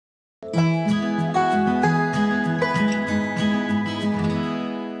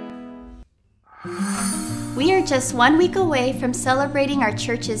are just 1 week away from celebrating our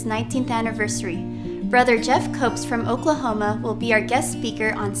church's 19th anniversary. Brother Jeff Copes from Oklahoma will be our guest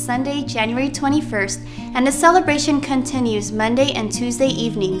speaker on Sunday, January 21st, and the celebration continues Monday and Tuesday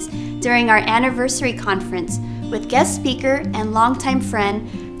evenings during our anniversary conference with guest speaker and longtime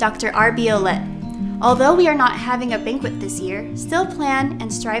friend, Dr. R.B. Olette. Although we are not having a banquet this year, still plan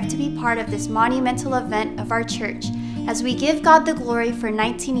and strive to be part of this monumental event of our church as we give God the glory for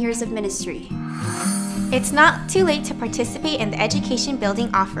 19 years of ministry. It's not too late to participate in the education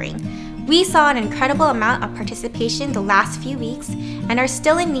building offering. We saw an incredible amount of participation the last few weeks and are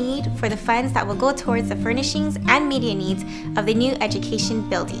still in need for the funds that will go towards the furnishings and media needs of the new education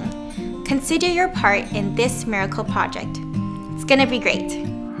building. Consider your part in this miracle project. It's gonna be great.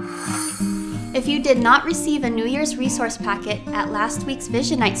 If you did not receive a New Year's resource packet at last week's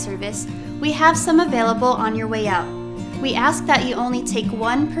Vision Night service, we have some available on your way out. We ask that you only take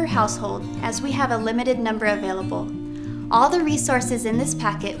one per household as we have a limited number available. All the resources in this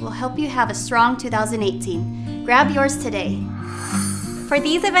packet will help you have a strong 2018. Grab yours today. For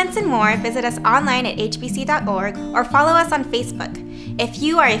these events and more, visit us online at hbc.org or follow us on Facebook. If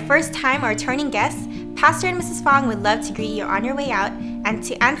you are a first-time or returning guest, Pastor and Mrs. Fong would love to greet you on your way out and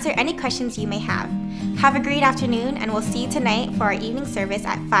to answer any questions you may have. Have a great afternoon, and we'll see you tonight for our evening service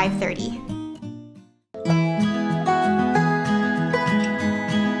at 5:30.